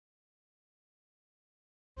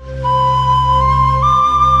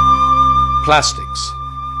Plastics,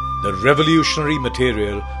 the revolutionary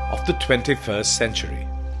material of the 21st century.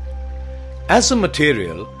 As a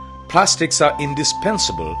material, plastics are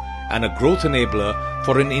indispensable and a growth enabler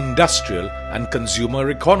for an industrial and consumer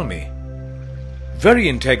economy. Very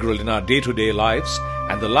integral in our day-to-day lives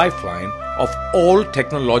and the lifeline of all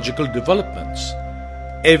technological developments.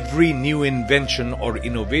 Every new invention or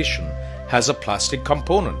innovation has a plastic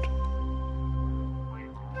component.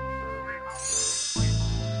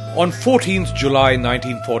 On 14th July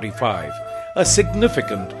 1945, a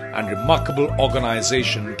significant and remarkable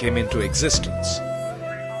organization came into existence,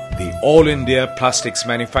 the All India Plastics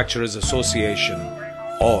Manufacturers Association,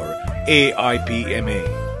 or AIPMA.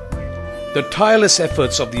 The tireless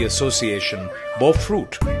efforts of the association bore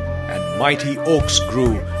fruit, and mighty oaks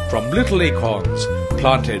grew from little acorns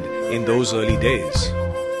planted in those early days.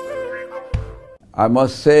 I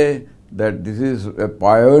must say that this is a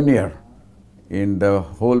pioneer in the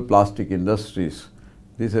whole plastic industries.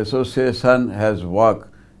 This association has worked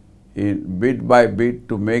in bit by bit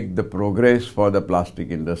to make the progress for the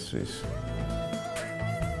plastic industries.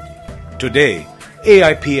 Today,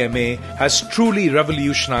 AIPMA has truly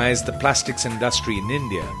revolutionized the plastics industry in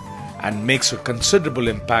India and makes a considerable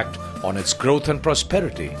impact on its growth and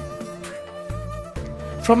prosperity.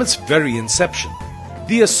 From its very inception,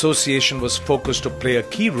 the association was focused to play a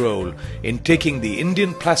key role in taking the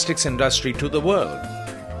Indian plastics industry to the world.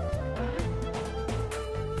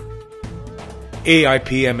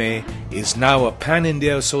 AIPMA is now a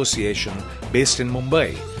pan-India association based in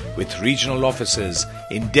Mumbai with regional offices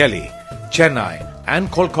in Delhi, Chennai and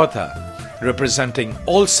Kolkata, representing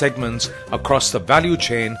all segments across the value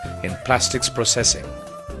chain in plastics processing.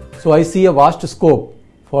 So I see a vast scope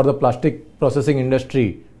for the plastic processing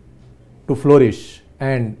industry to flourish,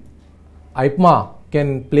 and AIPMA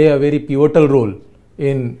can play a very pivotal role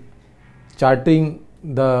in charting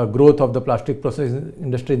the growth of the plastic processing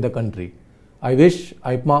industry in the country. I wish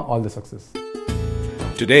AIPMA all the success.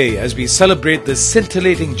 Today, as we celebrate this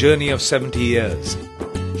scintillating journey of 70 years,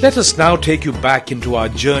 let us now take you back into our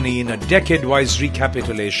journey in a decade-wise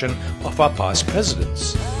recapitulation of our past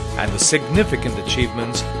presidents and the significant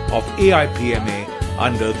achievements of AIPMA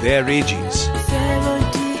under their aegis.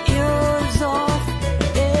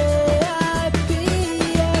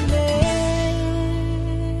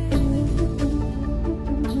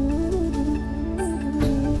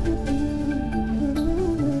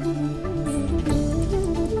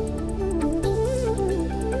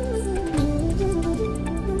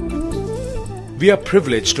 We are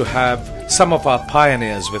privileged to have some of our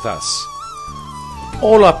pioneers with us.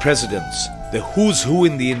 All our presidents, the who's who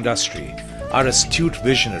in the industry, are astute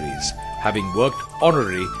visionaries, having worked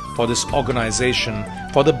honorably for this organization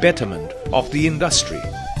for the betterment of the industry.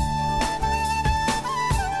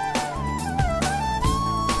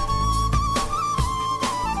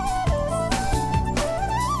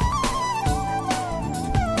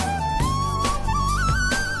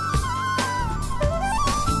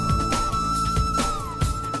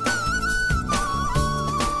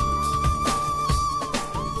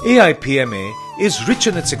 AIPMA is rich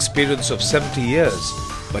in its experience of 70 years,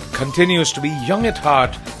 but continues to be young at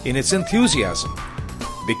heart in its enthusiasm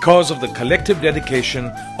because of the collective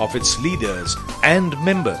dedication of its leaders and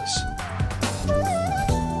members.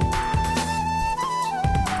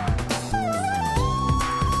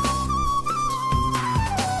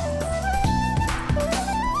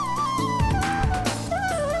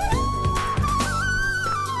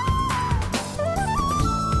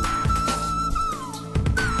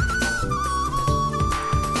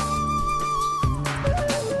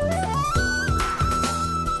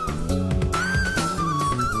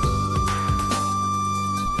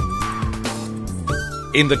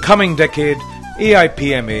 In the coming decade,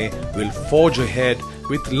 AIPMA will forge ahead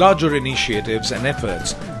with larger initiatives and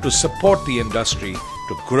efforts to support the industry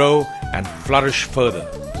to grow and flourish further.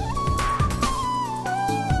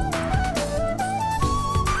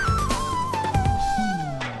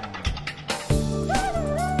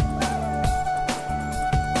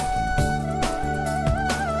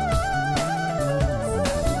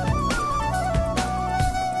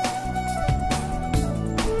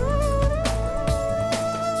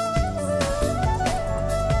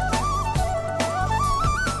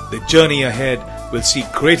 The journey ahead will see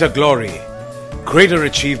greater glory, greater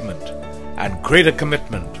achievement, and greater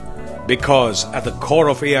commitment, because at the core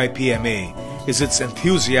of AIPMA is its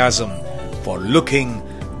enthusiasm for looking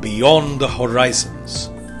beyond the horizons.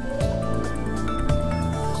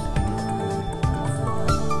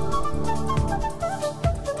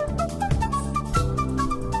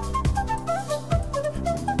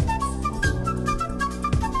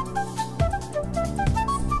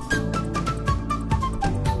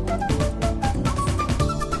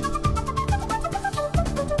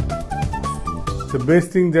 The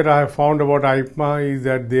best thing that I have found about AIPMA is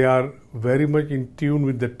that they are very much in tune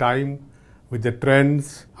with the time, with the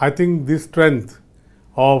trends. I think this strength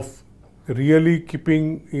of really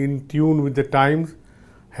keeping in tune with the times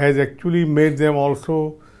has actually made them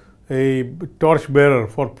also a torchbearer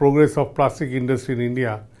for progress of plastic industry in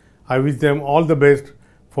India. I wish them all the best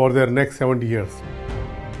for their next 70 years.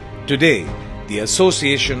 Today, the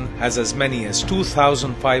association has as many as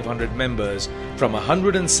 2,500 members from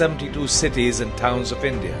 172 cities and towns of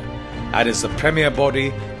India and is the premier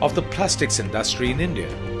body of the plastics industry in India.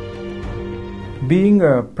 Being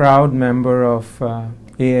a proud member of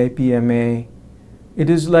AIPMA, it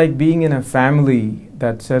is like being in a family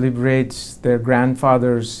that celebrates their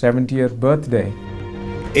grandfather's 70th birthday.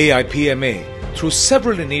 AIPMA, through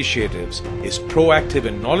several initiatives, is proactive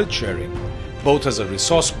in knowledge sharing, both as a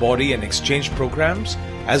resource body and exchange programs,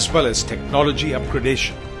 as well as technology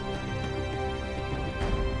upgradation.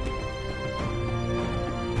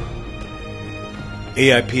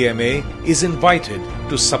 AIPMA is invited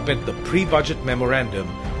to submit the pre-budget memorandum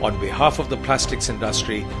on behalf of the plastics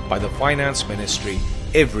industry by the Finance Ministry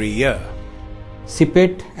every year.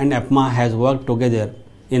 CPET and APMA has worked together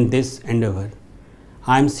in this endeavor.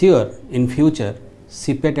 I am sure in future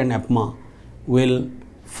CPET and APMA will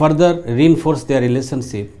further reinforce their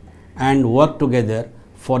relationship and work together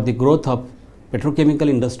for the growth of petrochemical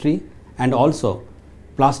industry and also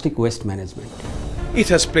plastic waste management. It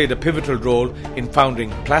has played a pivotal role in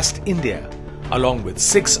founding Plast India, along with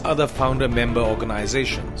 6 other founder member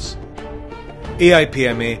organizations.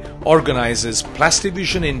 AIPMA organizes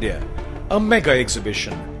Plastivision India, a mega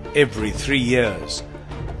exhibition every 3 years,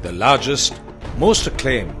 the largest, most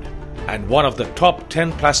acclaimed, and one of the top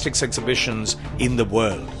 10 plastics exhibitions in the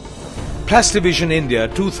world. Plastivision India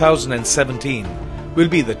 2017 will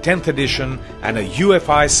be the 10th edition and a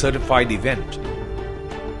UFI certified event.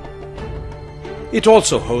 It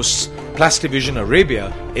also hosts Plastivision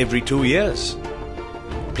Arabia every 2 years.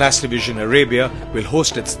 Plastivision Arabia will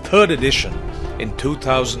host its 3rd edition in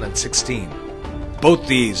 2016. Both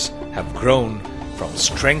these have grown from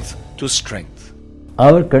strength to strength.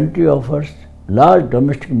 Our country offers large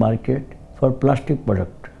domestic market for plastic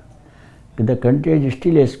product. The country has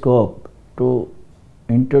still a scope to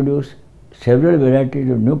introduce several varieties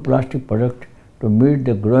of new plastic products to meet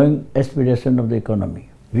the growing aspiration of the economy.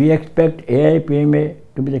 We expect AIPMA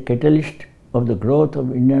to be the catalyst of the growth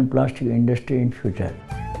of Indian plastic industry in future.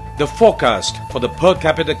 The forecast for the per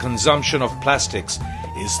capita consumption of plastics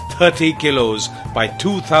is 30 kilos by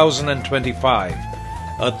 2025,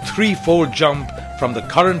 a 3-fold jump from the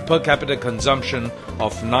current per capita consumption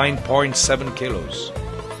of 9.7 kilos.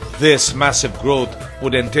 This massive growth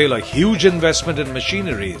would entail a huge investment in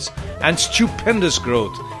machineries and stupendous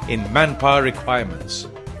growth in manpower requirements.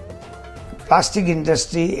 Plastic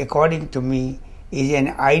industry, according to me, is an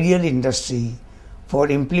ideal industry for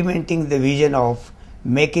implementing the vision of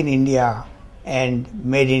Make in India and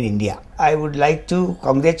Made in India. I would like to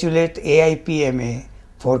congratulate AIPMA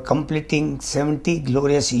for completing 70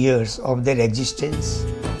 glorious years of their existence.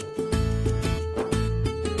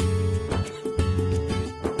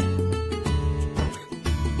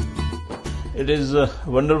 It is a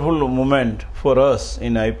wonderful moment for us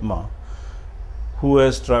in AIPMA, who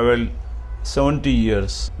has travelled 70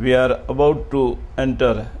 years. We are about to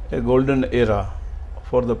enter a golden era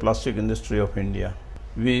for the plastic industry of India.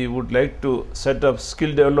 We would like to set up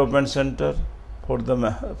skill development center for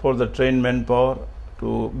the trained manpower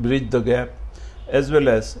to bridge the gap, as well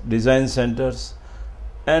as design centers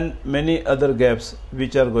and many other gaps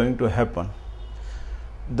which are going to happen.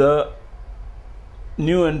 The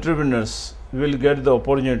new entrepreneurs will get the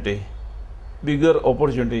opportunity, bigger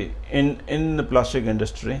opportunity in the plastic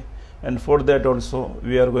industry, and for that also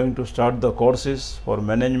we are going to start the courses for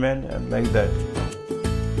management and like that.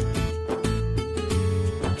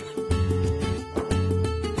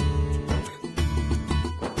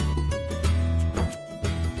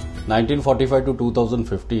 In 1945 to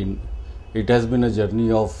 2015, it has been a journey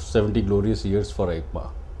of 70 glorious years for AIPMA.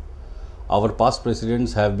 Our past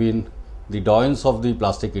presidents have been the doyens of the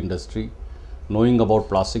plastic industry, knowing about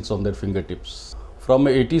plastics on their fingertips. From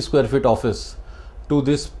an 80 square feet office to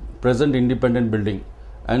this present independent building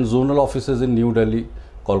and zonal offices in New Delhi,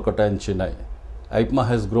 Kolkata and Chennai, AIPMA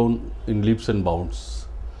has grown in leaps and bounds.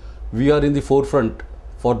 We are in the forefront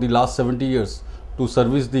for the last 70 years to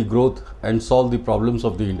service the growth and solve the problems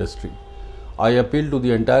of the industry. I appeal to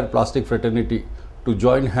the entire plastic fraternity to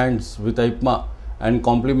join hands with AIPMA and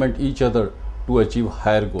complement each other to achieve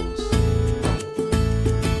higher goals.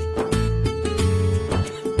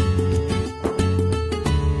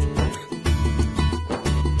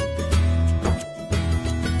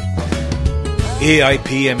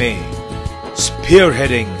 AIPMA,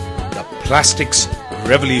 spearheading the plastics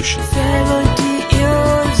revolution. 70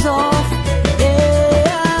 years of